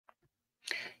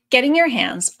Getting your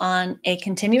hands on a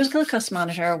continuous glucose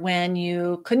monitor when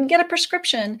you couldn't get a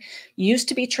prescription used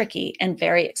to be tricky and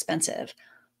very expensive.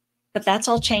 But that's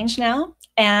all changed now,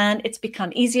 and it's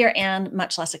become easier and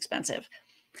much less expensive.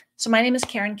 So my name is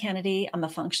Karen Kennedy. I'm a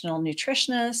functional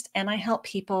nutritionist, and I help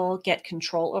people get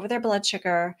control over their blood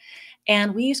sugar.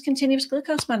 And we use continuous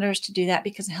glucose monitors to do that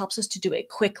because it helps us to do it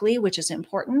quickly, which is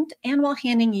important, and while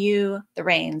handing you the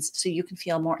reins so you can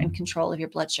feel more in control of your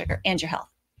blood sugar and your health.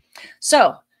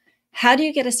 So how do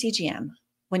you get a CGM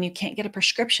when you can't get a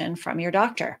prescription from your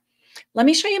doctor? Let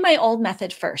me show you my old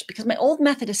method first, because my old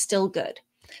method is still good.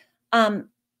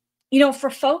 For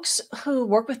folks who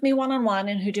work with me one-on-one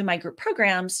and who do my group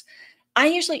programs,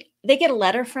 they get a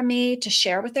letter from me to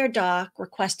share with their doc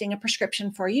requesting a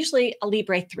prescription for usually a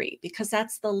Libre 3, because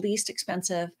that's the least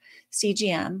expensive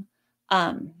CGM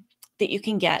that you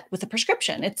can get with a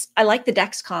prescription. I like the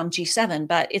Dexcom G7,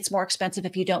 but it's more expensive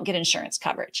if you don't get insurance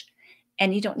coverage.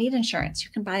 And you don't need insurance.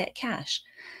 You can buy it cash.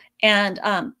 And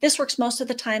this works most of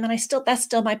the time, and that's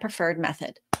still my preferred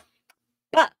method.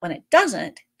 But when it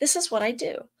doesn't, this is what I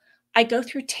do. I go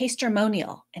through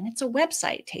Tastermonial, and it's a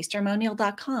website,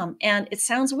 tastermonial.com. And it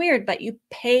sounds weird, but you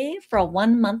pay for a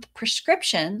 1-month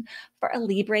prescription for a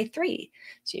Libre 3.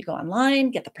 So you go online,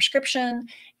 get the prescription,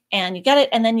 and you get it,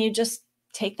 and then you just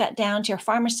take that down to your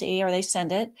pharmacy, or they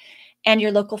send it. And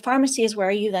your local pharmacy is where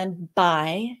you then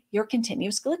buy your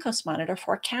continuous glucose monitor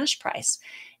for a cash price.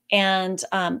 And,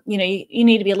 you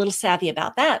need to be a little savvy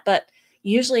about that. But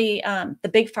usually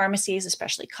the big pharmacies,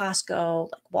 especially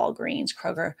Costco, like Walgreens,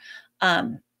 Kroger,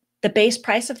 the base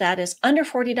price of that is under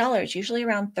 $40, usually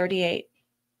around $38,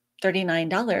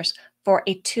 $39 for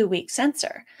a 2-week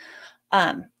sensor.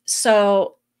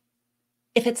 So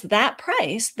if it's that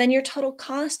price, then your total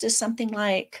cost is something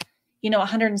like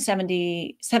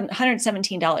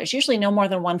 $117, usually no more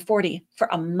than $140 for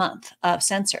a month of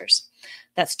sensors.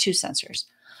 That's 2 sensors.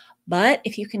 But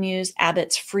if you can use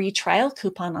Abbott's free trial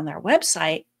coupon on their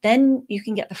website, then you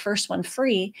can get the first one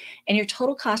free, and your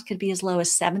total cost could be as low as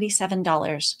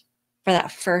 $77 for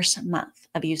that first month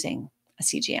of using a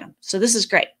CGM. So this is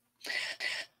great.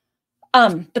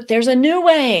 But there's a new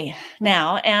way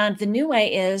now, and the new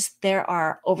way is there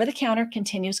are over-the-counter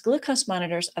continuous glucose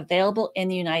monitors available in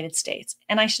the United States.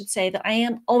 And I should say that I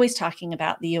am always talking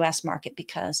about the US market,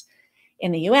 because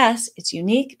in the US, it's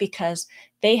unique because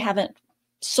they haven't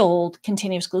sold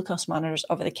continuous glucose monitors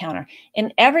over the counter.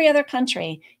 In every other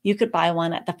country, you could buy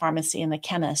one at the pharmacy and the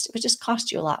chemist. It would just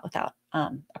cost you a lot without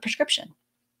a prescription.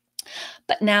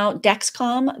 But now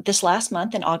Dexcom, this last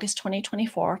month in August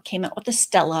 2024, came out with the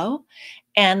Stelo,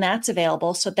 and that's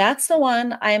available. So that's the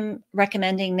one I'm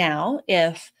recommending now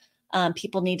if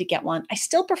people need to get one. I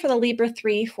still prefer the Libre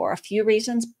 3 for a few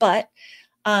reasons, but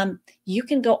you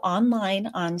can go online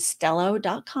on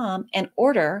Stelo.com and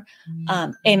order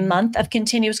a month of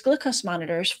continuous glucose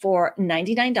monitors for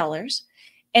 $99.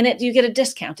 And you get a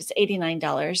discount. It's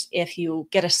 $89 if you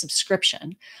get a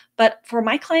subscription. But for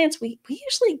my clients, we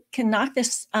usually can knock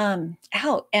this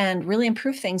out and really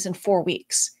improve things in 4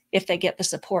 weeks if they get the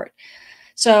support.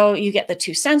 So you get the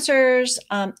 2 sensors.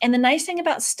 And the nice thing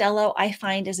about Stelo, I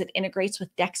find, is it integrates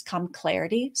with Dexcom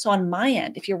Clarity. So on my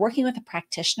end, if you're working with a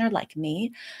practitioner like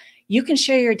me, you can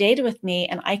share your data with me,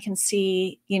 and I can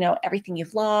see, everything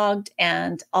you've logged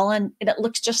and it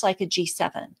looks just like a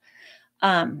G7.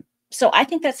 So I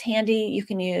think that's handy. You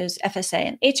can use FSA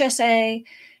and HSA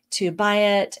to buy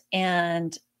it,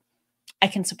 and I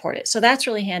can support it. So that's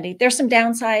really handy. There's some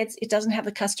downsides. It doesn't have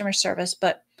the customer service,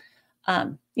 but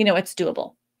it's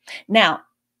doable. Now,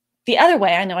 the other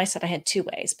way, I know I said I had 2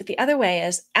 ways, but the other way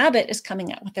is Abbott is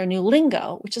coming out with their new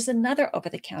Lingo, which is another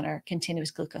over-the-counter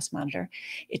continuous glucose monitor.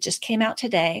 It just came out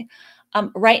today.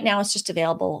 Right now, it's just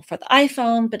available for the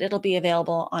iPhone, but it'll be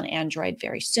available on Android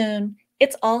very soon.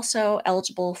 It's also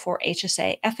eligible for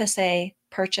HSA, FSA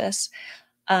purchase.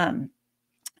 And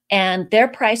their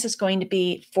price is going to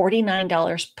be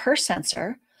 $49 per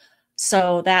sensor.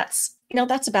 So that's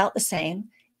about the same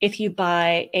if you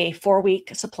buy a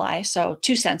 4-week supply. So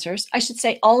 2 sensors. I should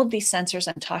say all of these sensors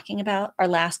I'm talking about are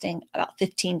lasting about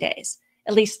 15 days.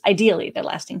 At least ideally, they're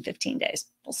lasting 15 days.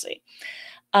 We'll see.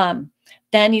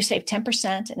 Then you save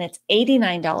 10%, and it's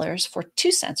 $89 for 2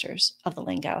 sensors of the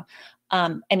Lingo.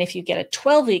 And if you get a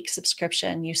 12-week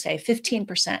subscription, you save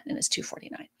 15%, and it's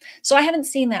 $249. So I haven't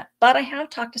seen that, but I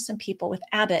have talked to some people with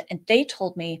Abbott, and they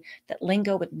told me that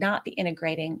Lingo would not be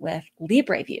integrating with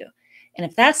LibreView. And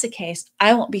if that's the case,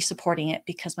 I won't be supporting it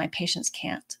because my patients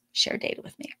can't share data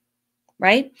with me,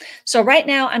 right? So right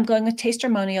now I'm going with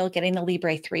Tastermonial, getting the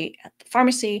Libre 3 at the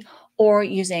pharmacy, or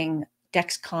using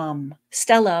Dexcom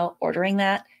Stelo, ordering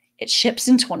that. It ships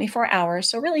in 24 hours,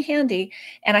 so really handy,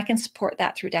 and I can support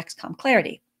that through Dexcom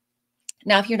Clarity.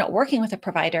 Now, if you're not working with a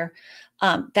provider,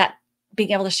 that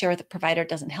being able to share with a provider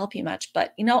doesn't help you much,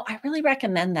 but I really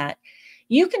recommend that.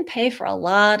 You can pay for a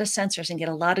lot of sensors and get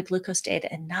a lot of glucose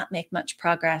data and not make much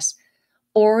progress,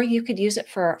 or you could use it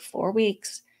for 4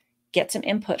 weeks, get some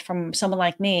input from someone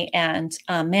like me, and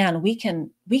man, we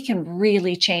can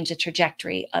really change the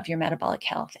trajectory of your metabolic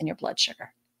health and your blood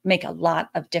sugar, make a lot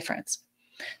of difference.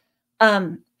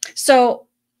 So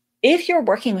if you're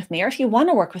working with me, or if you want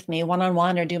to work with me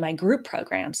one-on-one or do my group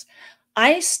programs,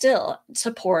 I still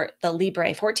support the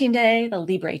Libre 14-day, the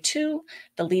Libre 2,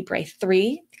 the Libre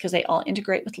 3, because they all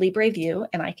integrate with Libre View,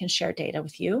 and I can share data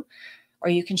with you, or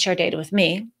you can share data with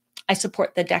me. I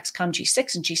support the Dexcom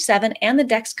G6 and G7 and the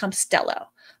Dexcom Stelo,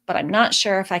 but I'm not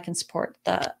sure if I can support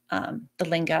the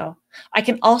Lingo. I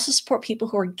can also support people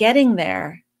who are getting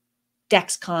their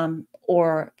Dexcom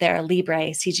or their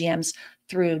Libre CGMs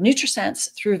through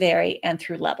NutriSense, through Vary, and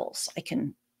through Levels. I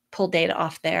can pull data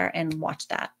off there and watch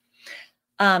that.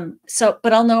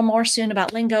 But I'll know more soon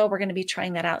about Lingo. We're going to be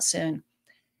trying that out soon.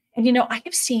 And I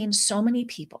have seen so many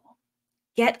people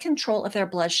get control of their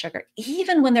blood sugar,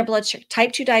 even when their blood sugar,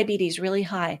 type 2 diabetes, really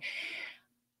high.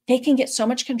 They can get so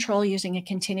much control using a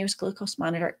continuous glucose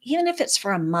monitor, even if it's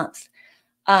for a month.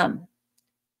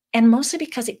 And mostly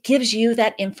because it gives you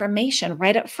that information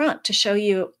right up front to show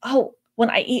you, oh, when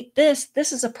I eat this,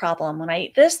 this is a problem. When I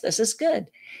eat this, this is good.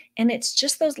 And it's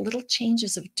just those little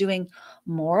changes of doing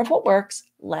more of what works,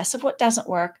 less of what doesn't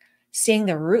work, seeing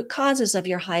the root causes of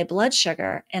your high blood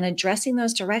sugar and addressing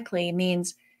those directly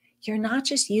means you're not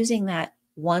just using that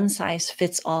one size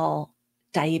fits all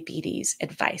diabetes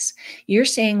advice. You're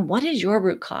saying, what is your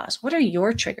root cause? What are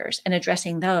your triggers? And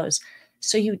addressing those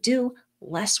so you do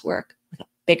less work with a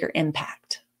bigger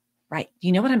impact, right?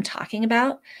 You know what I'm talking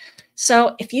about?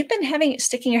 So if you've been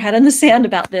sticking your head in the sand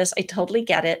about this, I totally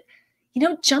get it.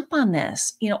 Jump on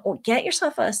this, or get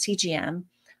yourself a CGM.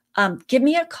 Give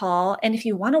me a call. And if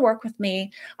you want to work with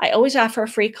me, I always offer a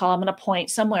free call. I'm going to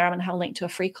point somewhere. I'm going to have a link to a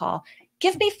free call.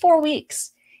 Give me 4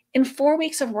 weeks. In 4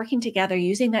 weeks of working together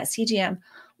using that CGM,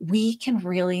 we can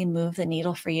really move the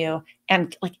needle for you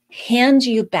and hand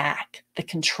you back the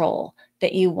control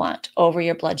that you want over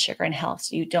your blood sugar and health,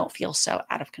 so you don't feel so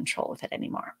out of control with it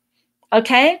anymore.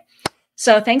 Okay?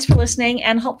 So thanks for listening,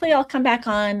 and hopefully I'll come back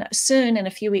on soon in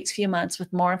a few weeks, few months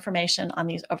with more information on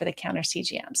these over-the-counter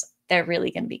CGMs. They're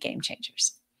really going to be game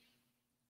changers.